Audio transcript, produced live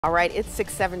All right, it's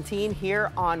 6:17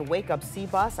 here on Wake Up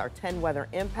C-Bus, our 10 weather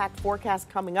impact forecast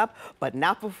coming up, but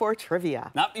not before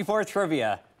trivia. Not before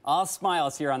trivia. All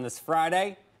smiles here on this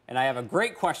Friday, and I have a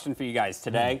great question for you guys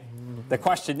today. The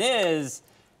question is,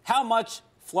 how much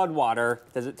flood water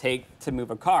does it take to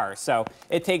move a car? So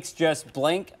it takes just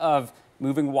blank of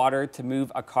moving water to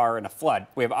move a car in a flood.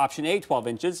 We have option A, 12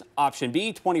 inches, option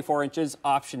B, 24 inches,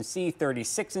 option C,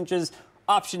 36 inches,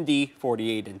 option D,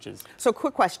 48 inches. So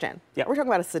quick question. Yep. We're talking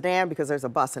about a sedan because there's a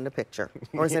bus in the picture,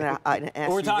 or is it an SUV?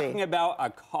 We're talking about a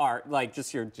car, like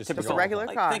just your typical, a regular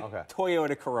car. Think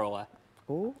Toyota Corolla.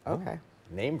 Ooh, okay.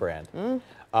 Name brand.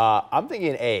 I'm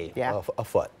thinking A, a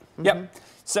foot. Yep.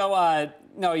 So,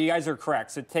 no, you guys are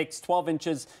correct. So it takes 12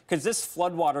 inches because this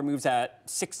flood water moves at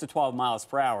 6 to 12 miles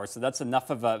per hour. So that's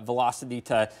enough of a velocity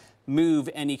to move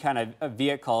any kind of a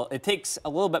vehicle. It takes a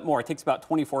little bit more. It takes about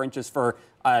 24 inches for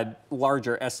a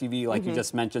larger SUV, like you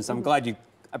just mentioned. So I'm glad you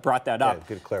brought that up.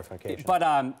 Good clarification.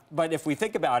 But if we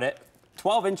think about it,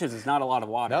 12 inches is not a lot of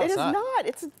water. No, It is not.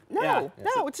 It's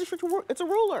a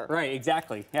ruler. Right,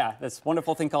 exactly. Yeah, this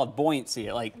wonderful thing called buoyancy.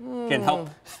 It can help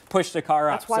push the car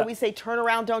up. That's why we say turn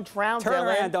around, don't drown, Turn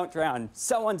Dylan. around, don't drown.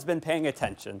 Someone's been paying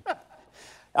attention.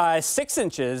 6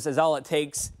 inches is all it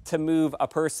takes to move a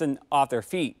person off their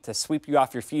feet, to sweep you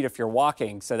off your feet if you're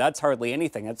walking. So that's hardly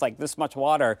anything. It's like this much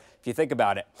water if you think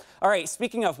about it. All right,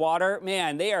 speaking of water,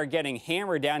 man, they are getting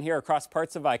hammered down here across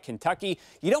parts of Kentucky.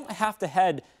 You don't have to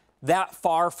head that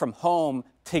far from home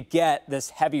to get this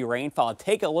heavy rainfall.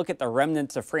 Take a look at the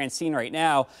remnants of Francine right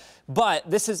now, but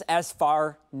this is as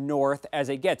far north as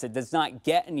it gets. It does not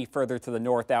get any further to the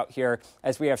north out here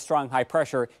as we have strong high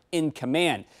pressure in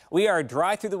command. We are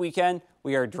dry through the weekend.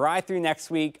 We are dry through next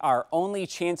week. Our only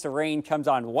chance of rain comes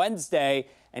on Wednesday,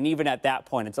 and even at that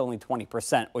point, it's only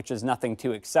 20%, which is nothing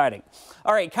too exciting.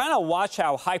 All right, kind of watch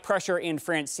how high pressure and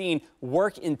Francine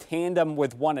work in tandem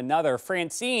with one another.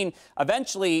 Francine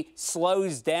eventually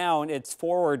slows down its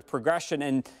forward progression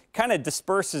and kind of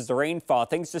disperses the rainfall.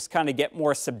 Things just kind of get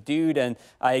more subdued and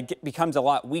it becomes a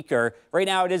lot weaker. Right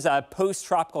now it is a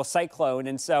post-tropical cyclone,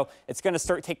 and so it's going to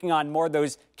start taking on more of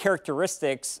those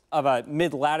characteristics of a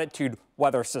mid-latitude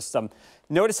weather system.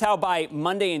 Notice how by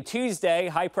Monday and Tuesday,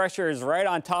 high pressure is right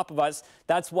on top of us.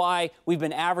 That's why we've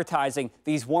been advertising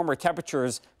these warmer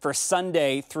temperatures for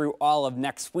Sunday through all of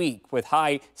next week, with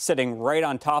high sitting right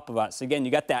on top of us. Again,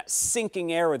 you got that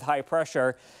sinking air with high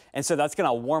pressure, and so that's going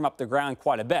to warm up the ground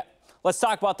quite a bit. Let's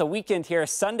talk about the weekend here.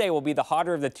 Sunday will be the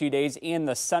hotter of the 2 days and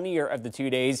the sunnier of the 2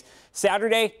 days.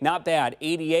 Saturday, not bad,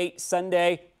 88.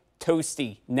 Sunday,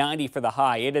 toasty, 90 for the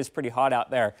high. It is pretty hot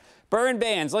out there. Burn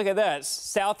bans, look at this.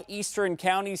 Southeastern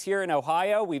counties here in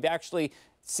Ohio. We've actually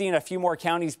seen a few more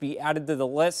counties be added to the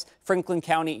list, Franklin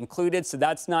County included, so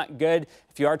that's not good.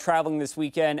 If you are traveling this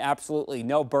weekend, absolutely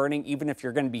no burning, even if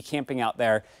you're going to be camping out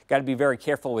there. Got to be very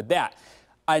careful with that.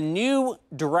 A new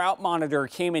drought monitor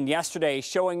came in yesterday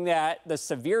showing that the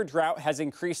severe drought has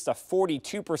increased to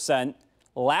 42%.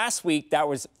 Last week, that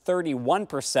was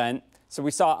 31%. So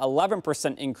we saw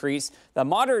 11% increase. The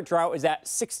moderate drought is at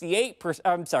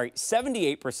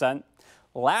 78%.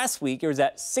 Last week, it was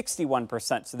at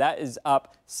 61%. So that is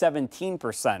up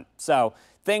 17%. So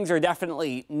things are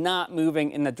definitely not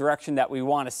moving in the direction that we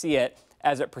want to see it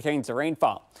as it pertains to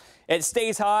rainfall. It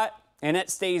stays hot and it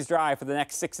stays dry for the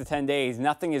next 6 to 10 days.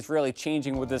 Nothing is really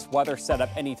changing with this weather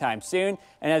setup anytime soon.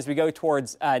 And as we go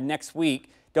towards next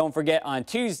week, don't forget on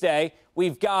Tuesday,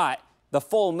 we've got the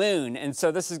full moon. And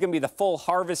so this is going to be the full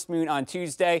harvest moon on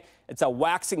Tuesday. It's a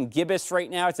waxing gibbous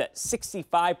right now. It's at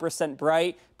 65%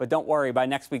 bright, but don't worry, by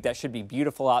next week that should be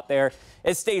beautiful out there.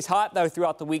 It stays hot though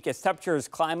throughout the week as temperatures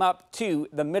climb up to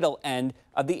the middle end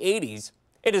of the 80s.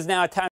 It is now time